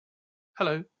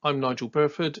Hello, I'm Nigel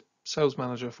Burford, Sales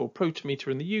Manager for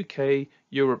Protimeter in the UK,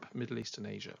 Europe, Middle East and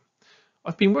Asia.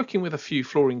 I've been working with a few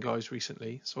flooring guys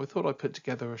recently, so I thought I'd put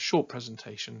together a short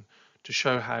presentation to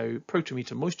show how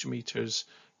Protimeter moisture meters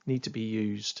need to be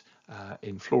used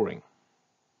in flooring.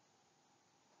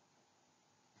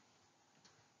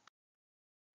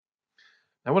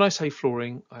 Now, when I say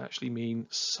flooring, I actually mean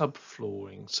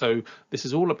subflooring. So this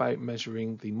is all about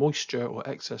measuring the moisture or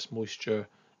excess moisture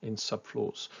in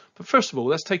subfloors. But first of all,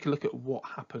 let's take a look at what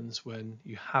happens when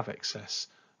you have excess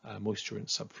moisture in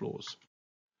subfloors.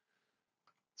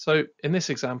 So in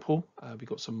this example, we've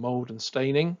got some mold and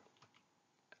staining.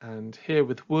 And here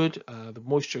with wood, the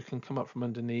moisture can come up from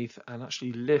underneath and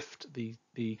actually lift the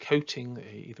coating,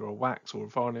 either a wax or a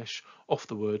varnish, off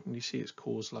the wood. And you see it's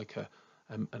caused like a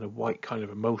white kind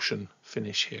of emulsion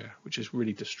finish here, which has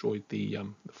really destroyed the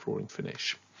flooring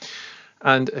finish.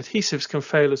 And adhesives can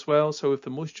fail as well. So if the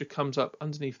moisture comes up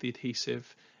underneath the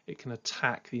adhesive, it can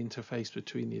attack the interface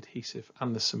between the adhesive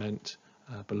and the cement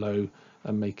below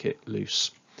and make it loose.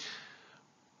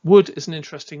 Wood is an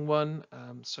interesting one.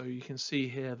 So you can see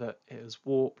here that it has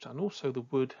warped and also the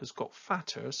wood has got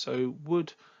fatter. So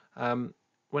wood,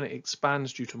 when it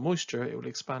expands due to moisture, it will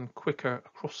expand quicker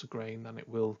across the grain than it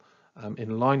will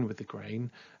in line with the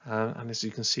grain. And as you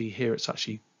can see here, it's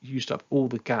actually used up all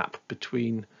the gap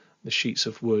between the sheets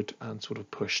of wood and sort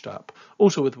of pushed up.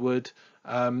 Also with wood,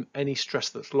 any stress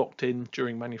that's locked in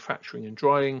during manufacturing and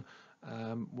drying,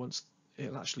 once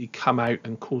it'll actually come out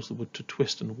and cause the wood to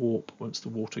twist and warp once the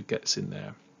water gets in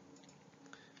there.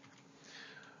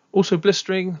 Also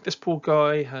blistering, this poor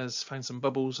guy has found some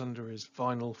bubbles under his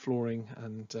vinyl flooring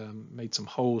and made some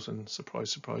holes, and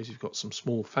surprise, surprise, you've got some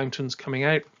small fountains coming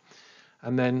out.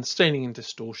 And then staining and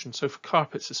distortion. So for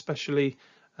carpets especially,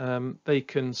 they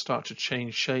can start to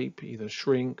change shape, either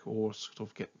shrink or sort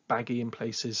of get baggy in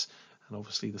places, and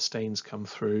obviously the stains come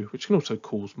through, which can also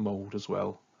cause mold as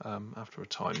well after a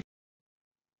time.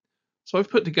 So I've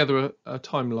put together a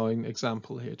timeline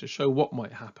example here to show what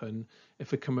might happen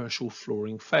if a commercial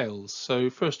flooring fails. So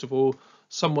first of all,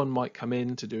 someone might come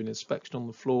in to do an inspection on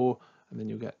the floor, and then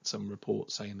you'll get some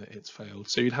report saying that it's failed.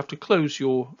 So you'd have to close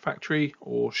your factory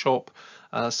or shop,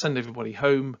 send everybody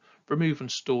home, remove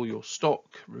and store your stock,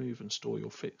 remove and store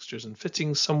your fixtures and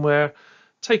fittings somewhere,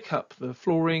 take up the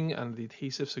flooring and the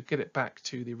adhesive, so get it back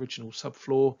to the original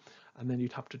subfloor, and then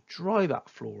you'd have to dry that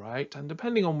floor out. And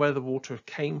depending on where the water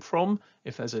came from,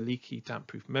 if there's a leaky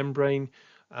damp-proof membrane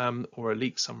or a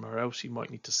leak somewhere else, you might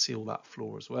need to seal that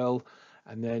floor as well.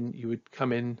 And then you would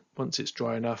come in once it's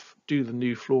dry enough, do the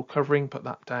new floor covering, put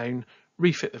that down,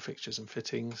 refit the fixtures and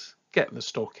fittings, get the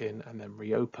stock in, and then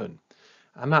reopen.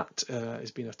 And that has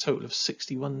been a total of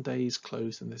 61 days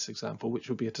closed in this example, which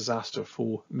would be a disaster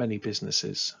for many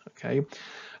businesses. Okay,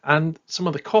 and some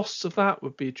of the costs of that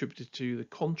would be attributed to the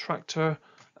contractor.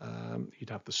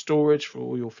 You'd have the storage for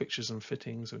all your fixtures and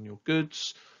fittings and your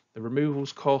goods, the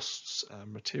removals costs,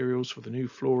 materials for the new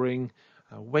flooring,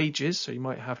 wages. So you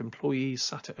might have employees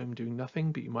sat at home doing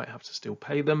nothing, but you might have to still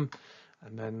pay them,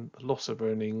 and then the loss of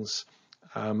earnings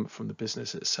from the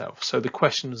business itself. So the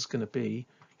question is going to be,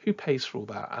 who pays for all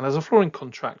that? And as a flooring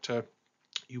contractor,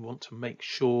 you want to make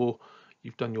sure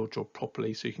you've done your job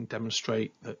properly so you can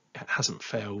demonstrate that it hasn't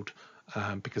failed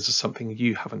because of something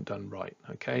you haven't done right.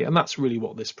 Okay, and that's really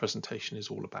what this presentation is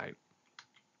all about.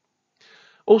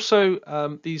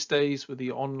 Also, these days with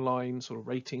the online sort of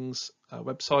ratings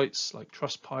websites like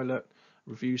Trustpilot,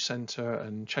 Review Center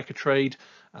and Checkatrade,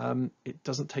 it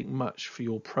doesn't take much for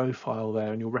your profile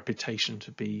there and your reputation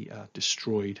to be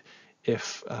destroyed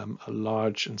if a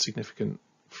large and significant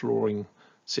flooring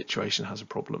situation has a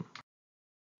problem.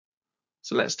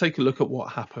 So let's take a look at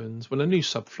what happens when a new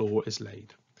subfloor is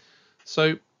laid.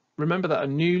 So remember that a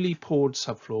newly poured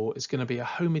subfloor is going to be a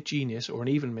homogeneous or an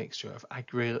even mixture of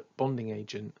aggregate bonding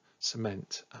agent,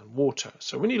 cement and water.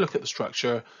 So when you look at the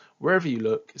structure, wherever you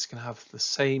look, it's going to have the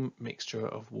same mixture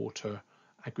of water,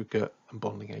 aggregate and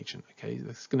bonding agent. Okay,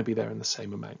 it's going to be there in the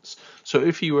same amounts. So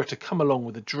if you were to come along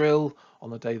with a drill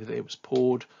on the day that it was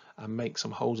poured and make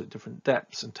some holes at different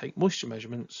depths and take moisture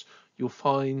measurements, you'll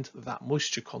find that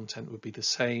moisture content would be the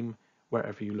same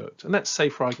wherever you looked. And let's say,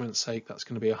 for argument's sake, that's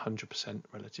going to be 100%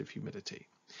 relative humidity.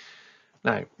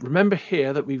 Now, remember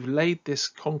here that we've laid this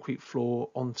concrete floor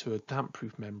onto a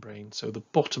damp-proof membrane, so the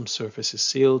bottom surface is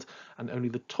sealed and only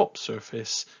the top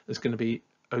surface is going to be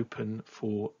open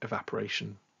for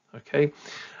evaporation. Okay,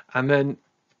 and then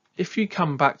if you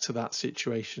come back to that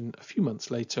situation a few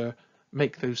months later,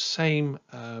 make those same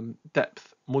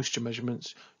depth moisture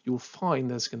measurements, you'll find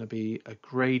there's going to be a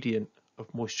gradient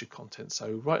of moisture content.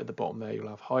 So right at the bottom there, you'll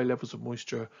have high levels of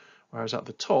moisture, whereas at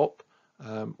the top,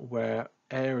 where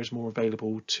air is more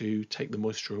available to take the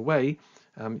moisture away,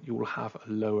 you will have a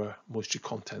lower moisture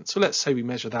content. So let's say we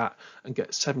measure that and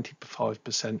get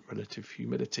 75% relative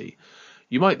humidity.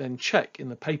 You might then check in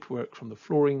the paperwork from the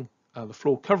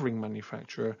floor covering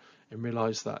manufacturer and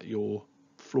realize that your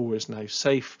floor is now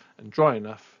safe and dry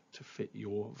enough to fit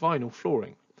your vinyl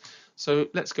flooring. So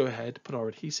let's go ahead, put our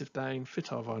adhesive down,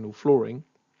 fit our vinyl flooring.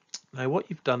 Now what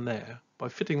you've done there, by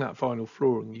fitting that vinyl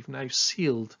flooring, you've now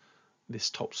sealed this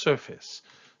top surface.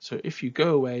 So if you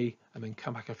go away and then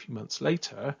come back a few months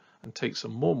later and take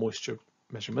some more moisture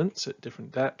measurements at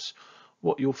different depths,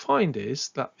 what you'll find is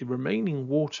that the remaining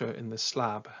water in the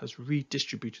slab has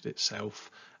redistributed itself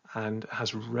and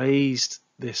has raised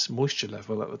this moisture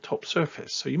level at the top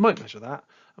surface. So you might measure that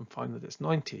and find that it's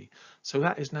 90. So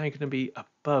that is now going to be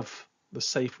above the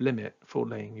safe limit for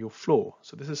laying your floor.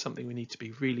 So this is something we need to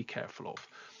be really careful of.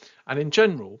 And in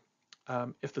general,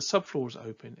 if the subfloor is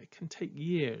open, it can take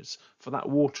years for that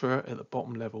water at the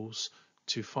bottom levels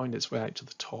to find its way out to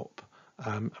the top,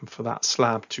 and for that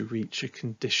slab to reach a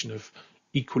condition of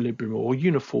equilibrium or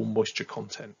uniform moisture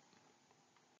content.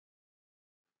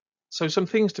 So some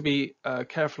things to be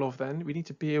careful of then. We need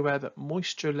to be aware that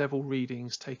moisture level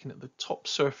readings taken at the top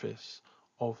surface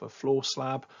of a floor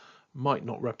slab might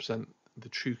not represent the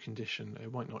true condition.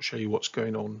 It might not show you what's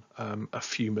going on a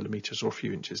few millimeters or a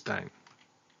few inches down.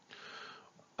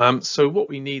 So what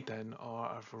we need then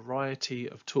are a variety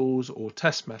of tools or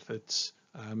test methods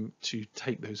to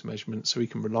take those measurements so we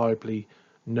can reliably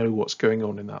know what's going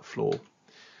on in that floor.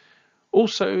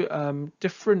 Also,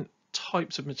 different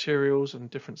types of materials and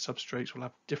different substrates will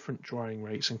have different drying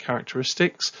rates and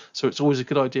characteristics, so it's always a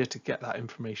good idea to get that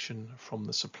information from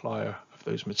the supplier of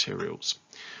those materials.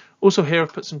 Also here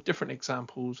I've put some different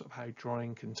examples of how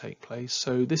drying can take place.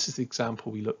 So this is the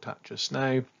example we looked at just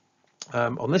now.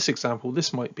 On this example,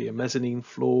 this might be a mezzanine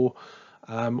floor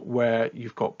where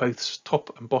you've got both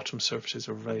top and bottom surfaces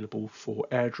are available for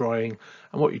air drying,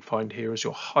 and what you'd find here is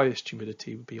your highest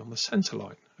humidity would be on the center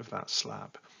line of that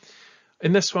slab.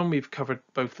 In this one we've covered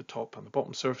both the top and the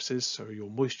bottom surfaces, so your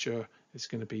moisture is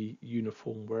going to be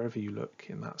uniform wherever you look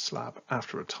in that slab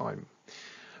after a time.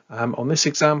 On this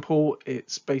example,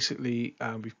 it's basically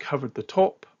we've covered the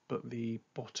top, but the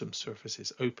bottom surface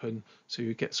is open, so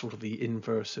you get sort of the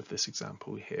inverse of this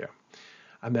example here.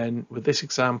 And then with this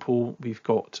example, we've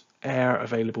got air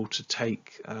available to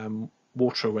take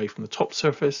water away from the top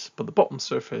surface, but the bottom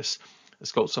surface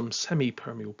has got some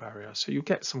semi-permeable barrier, so you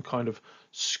get some kind of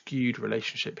skewed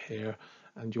relationship here,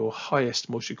 and your highest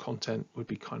moisture content would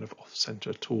be kind of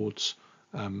off-center towards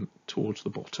the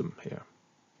bottom here.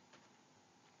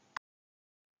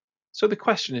 So the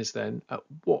question is then, at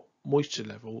what moisture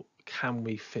level can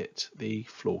we fit the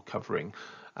floor covering?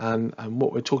 And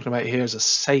what we're talking about here is a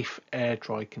safe air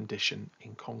dry condition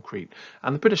in concrete.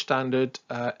 And the British Standard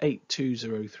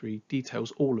 8203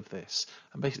 details all of this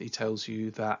and basically tells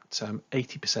you that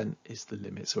 80% is the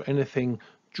limit. So anything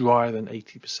drier than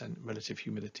 80% relative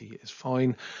humidity is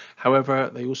fine.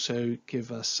 However, they also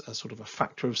give us a sort of a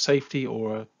factor of safety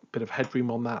or a bit of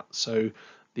headroom on that. So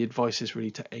the advice is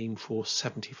really to aim for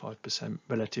 75%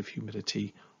 relative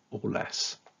humidity or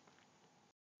less.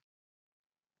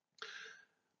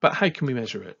 But how can we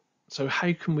measure it? So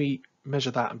how can we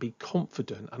measure that and be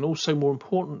confident? And also, more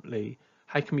importantly,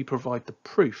 how can we provide the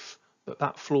proof that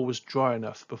that floor was dry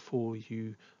enough before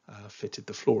you fitted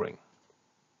the flooring?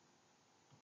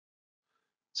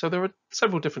 So there are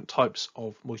several different types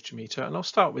of moisture meter, and I'll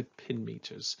start with pin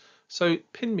meters. So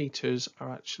pin meters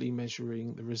are actually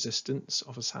measuring the resistance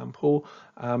of a sample,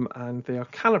 and they are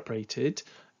calibrated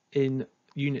in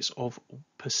units of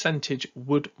percentage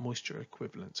wood moisture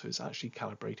equivalent. So it's actually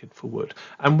calibrated for wood.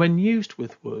 And when used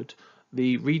with wood,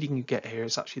 the reading you get here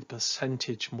is actually the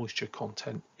percentage moisture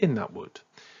content in that wood.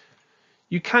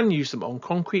 You can use them on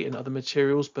concrete and other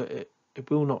materials, but it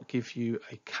will not give you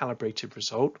a calibrated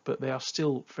result, but they are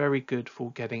still very good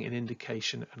for getting an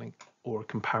indication or a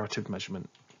comparative measurement.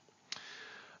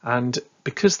 And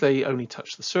because they only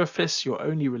touch the surface, you're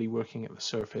only really working at the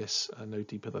surface, no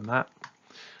deeper than that.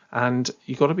 And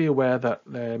you've got to be aware that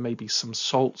there may be some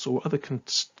salts or other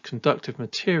conductive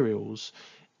materials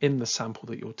in the sample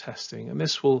that you're testing, and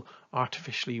this will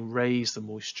artificially raise the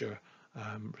moisture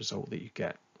result that you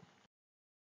get.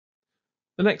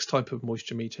 The next type of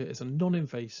moisture meter is a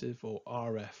non-invasive or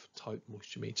RF type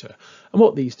moisture meter. And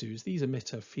what these do is these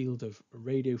emit a field of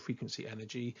radio frequency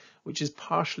energy, which is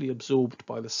partially absorbed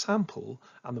by the sample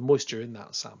and the moisture in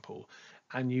that sample.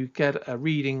 And you get a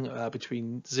reading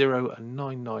between 0 and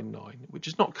 999, which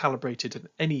is not calibrated in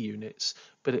any units,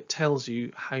 but it tells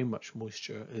you how much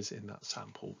moisture is in that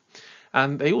sample.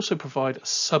 And they also provide a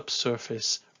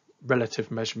subsurface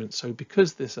relative measurement. So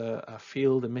because there's a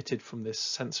field emitted from this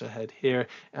sensor head here, it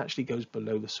actually goes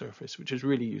below the surface, which is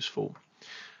really useful.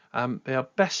 They are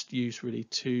best used really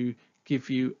to give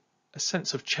you a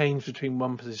sense of change between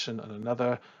one position and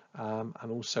another,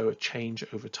 and also a change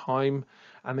over time,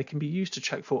 and they can be used to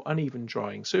check for uneven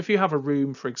drying. So if you have a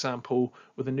room, for example,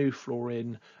 with a new floor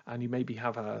in, and you maybe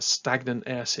have a stagnant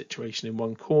air situation in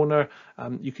one corner,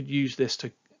 you could use this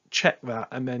to check that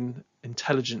and then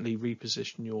intelligently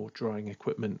reposition your drying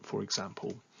equipment, for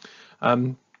example.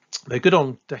 They're good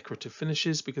on decorative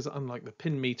finishes because unlike the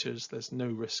pin meters, there's no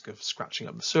risk of scratching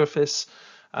up the surface,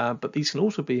 but these can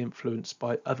also be influenced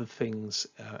by other things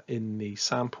in the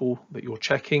sample that you're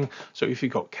checking. So if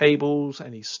you've got cables,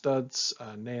 any studs,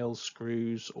 nails,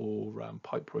 screws, or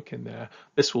pipework in there,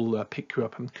 this will pick you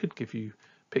up and could give you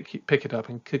pick it up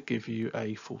and could give you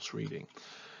a false reading.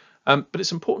 But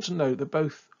it's important to note that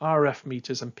both RF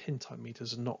meters and pin type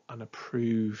meters are not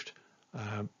approved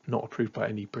by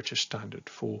any British standard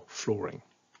for flooring.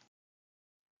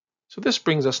 So this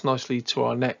brings us nicely to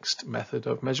our next method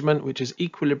of measurement, which is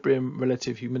equilibrium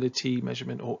relative humidity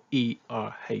measurement, or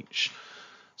ERH.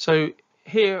 So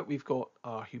here we've got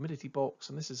our humidity box,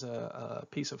 and this is a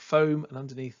piece of foam, and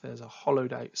underneath there's a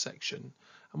hollowed out section.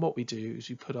 And what we do is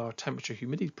we put our temperature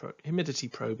humidity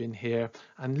probe in here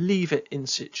and leave it in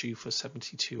situ for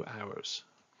 72 hours.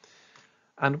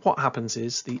 And what happens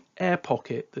is the air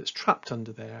pocket that's trapped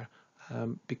under there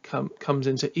comes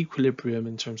into equilibrium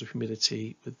in terms of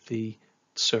humidity with the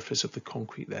surface of the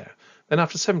concrete there. Then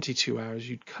after 72 hours,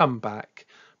 you'd come back,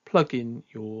 plug in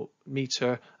your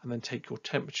meter, and then take your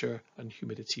temperature and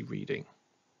humidity reading.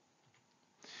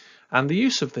 And the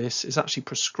use of this is actually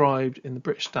prescribed in the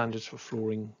British Standards for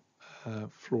Flooring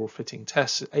floor fitting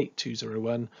tests,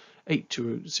 8201,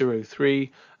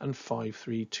 8203 and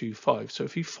 5325. So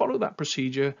if you follow that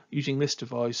procedure using this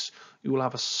device, you will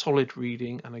have a solid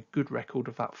reading and a good record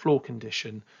of that floor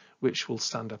condition, which will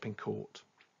stand up in court.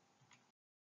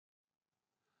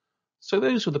 So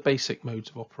those are the basic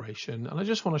modes of operation, and I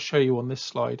just want to show you on this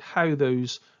slide how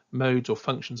those modes or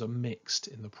functions are mixed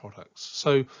in the products.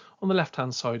 So on the left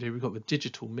hand side here we've got the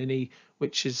digital mini,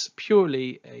 which is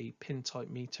purely a pin type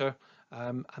meter,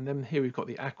 and then here we've got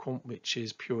the Aquant, which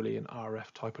is purely an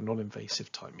RF type, a non-invasive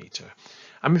type meter,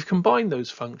 and we've combined those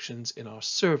functions in our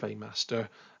Survey Master.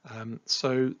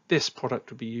 So this product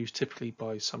would be used typically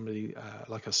by somebody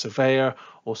like a surveyor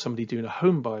or somebody doing a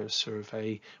home buyer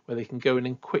survey, where they can go in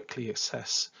and quickly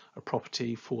assess a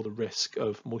property for the risk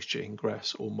of moisture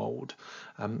ingress or mold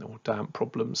or damp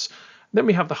problems. Then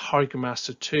we have the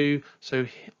Hygromaster 2. So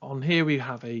on here we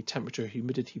have a temperature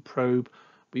humidity probe.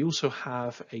 We also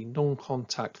have a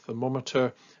non-contact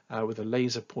thermometer with a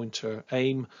laser pointer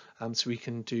aim, so we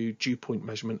can do dew point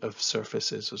measurement of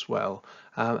surfaces as well,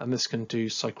 and this can do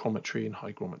psychrometry and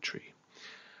hygrometry.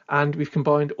 And we've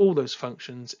combined all those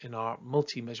functions in our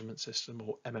multi-measurement system,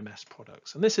 or MMS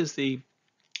products, and this is the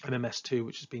MMS2,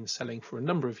 which has been selling for a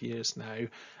number of years now,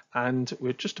 and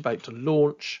we're just about to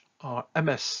launch our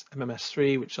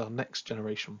MMS3, which is our next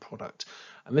generation product,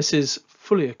 and this is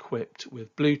fully equipped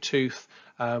with Bluetooth,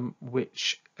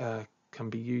 which can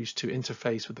be used to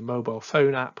interface with the mobile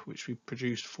phone app, which we've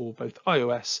produced for both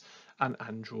iOS and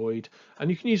Android, and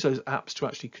you can use those apps to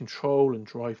actually control and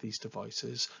drive these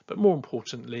devices, but more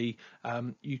importantly,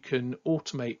 you can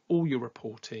automate all your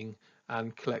reporting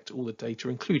and collect all the data,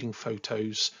 including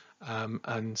photos,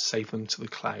 and save them to the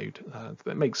cloud.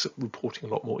 That makes reporting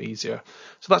a lot more easier.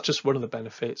 So that's just one of the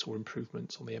benefits or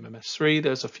improvements on the MMS3.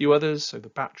 There's a few others. So the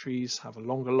batteries have a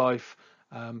longer life,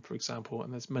 for example,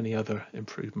 and there's many other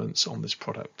improvements on this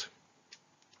product.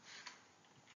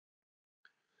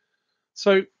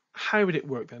 So how would it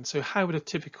work then? So how would a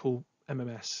typical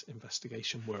MMS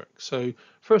investigation work? So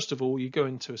first of all, you go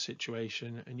into a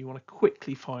situation and you want to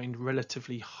quickly find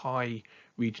relatively high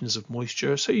regions of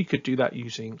moisture. So you could do that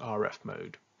using RF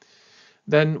mode.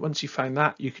 Then once you find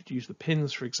that, you could use the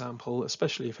pins, for example,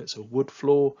 especially if it's a wood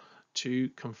floor, to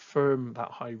confirm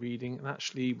that high reading and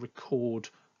actually record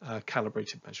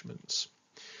calibrated measurements.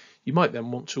 You might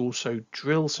then want to also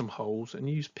drill some holes and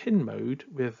use pin mode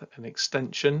with an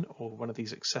extension or one of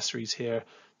these accessories here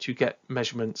to get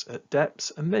measurements at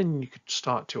depths, and then you could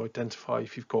start to identify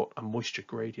if you've got a moisture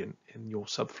gradient in your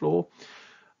subfloor.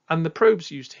 And the probes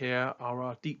used here are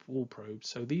our deep wall probes,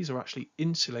 so these are actually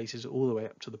insulated all the way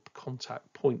up to the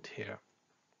contact point here.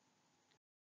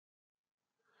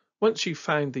 Once you've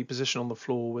found the position on the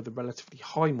floor with a relatively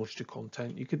high moisture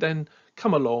content, you could then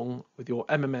come along with your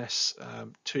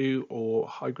MMS2 or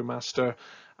Hygromaster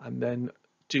and then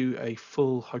do a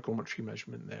full hygrometry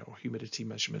measurement there, or humidity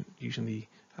measurement, using the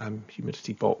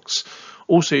humidity box.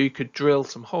 Also, you could drill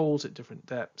some holes at different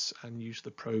depths and use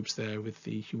the probes there with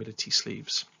the humidity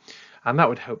sleeves, and that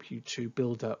would help you to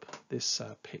build up this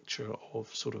picture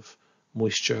of sort of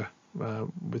moisture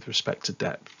with respect to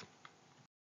depth.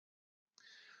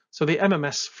 So the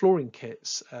MMS flooring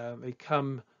kits, they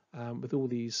come with all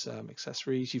these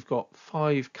accessories. You've got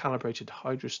 5 calibrated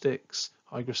hygrosticks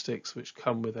which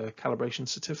come with a calibration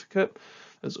certificate.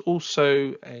 There's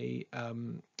also a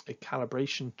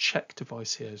calibration check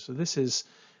device here. So this is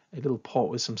a little pot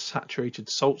with some saturated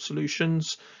salt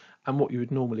solutions, and what you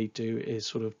would normally do is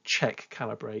sort of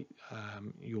calibrate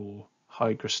your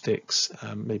hygrosticks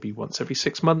maybe once every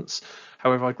 6 months.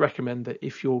 However, I'd recommend that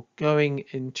if you're going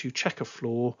in to check a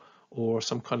floor or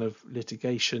some kind of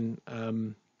litigation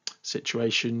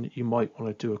situation, you might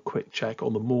want to do a quick check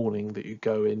on the morning that you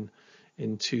go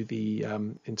into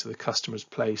the customer's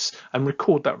place and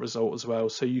record that result as well,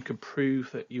 so you can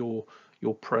prove that your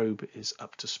probe is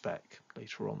up to spec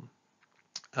later on.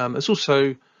 There's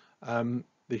also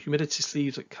the humidity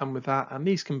sleeves that come with that, and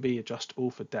these can be adjustable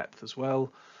for depth as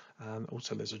well.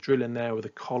 Also, there's a drill in there with a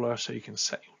collar so you can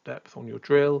set your depth on your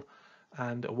drill,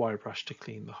 and a wire brush to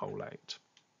clean the hole out.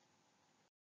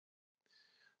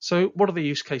 So what are the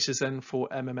use cases then for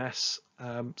MMS?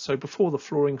 So before the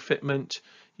flooring fitment,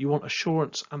 you want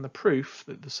assurance and the proof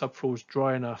that the subfloor is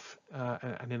dry enough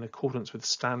and in accordance with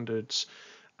standards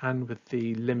and with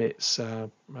the limits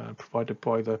provided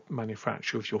by the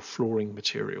manufacturer of your flooring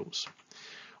materials.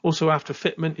 Also, after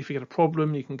fitment, if you get a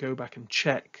problem, you can go back and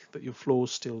check that your floor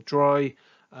is still dry,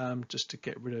 just to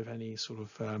get rid of any sort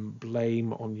of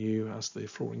blame on you as the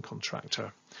flooring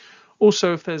contractor.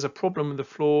 Also, if there's a problem with the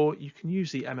floor, you can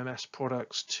use the MMS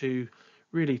products to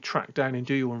really track down and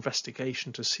do your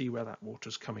investigation to see where that water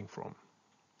is coming from.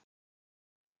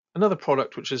 Another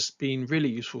product which has been really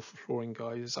useful for flooring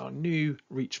guys is our new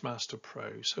Reachmaster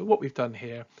Pro. So what we've done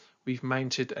here, we've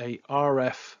mounted a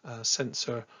RF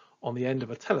sensor on the end of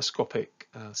a telescopic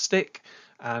stick,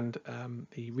 and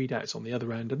the readouts on the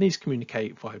other end, and these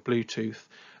communicate via Bluetooth.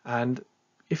 And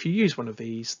if you use one of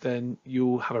these, then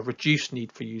you'll have a reduced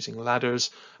need for using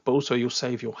ladders, but also you'll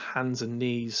save your hands and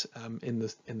knees in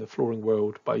the flooring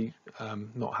world by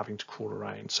not having to crawl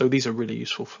around. So these are really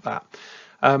useful for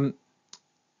that.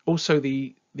 Also,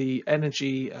 the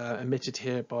energy emitted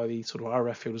here by the sort of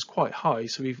RF field is quite high,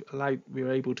 so we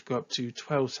were able to go up to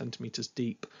 12 centimeters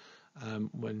deep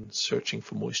when searching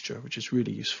for moisture, which is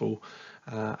really useful,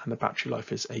 and the battery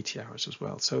life is 80 hours as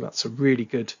well. So that's a really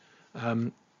good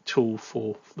tool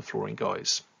for the flooring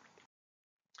guys.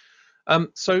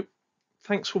 So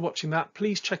thanks for watching that.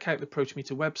 Please check out the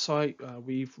Protimeter website.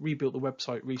 We've rebuilt the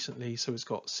website recently, so it's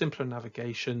got simpler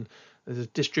navigation. There's a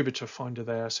distributor finder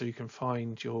there, so you can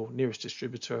find your nearest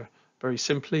distributor very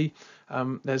simply.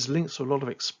 There's links to a lot of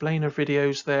explainer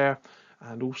videos there,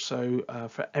 and also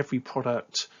for every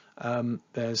product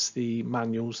there's the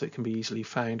manuals that can be easily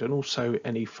found, and also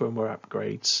any firmware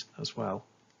upgrades as well.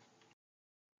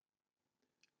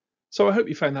 So I hope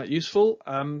you found that useful.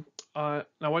 Now,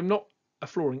 I'm not a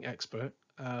flooring expert,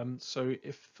 so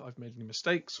if I've made any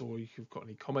mistakes or you've got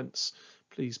any comments,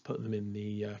 please put them in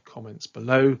the comments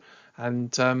below.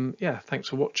 And yeah, thanks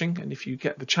for watching. And if you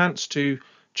get the chance to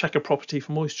check a property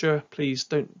for moisture, please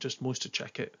don't just moisture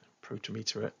check it,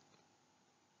 Protimeter it.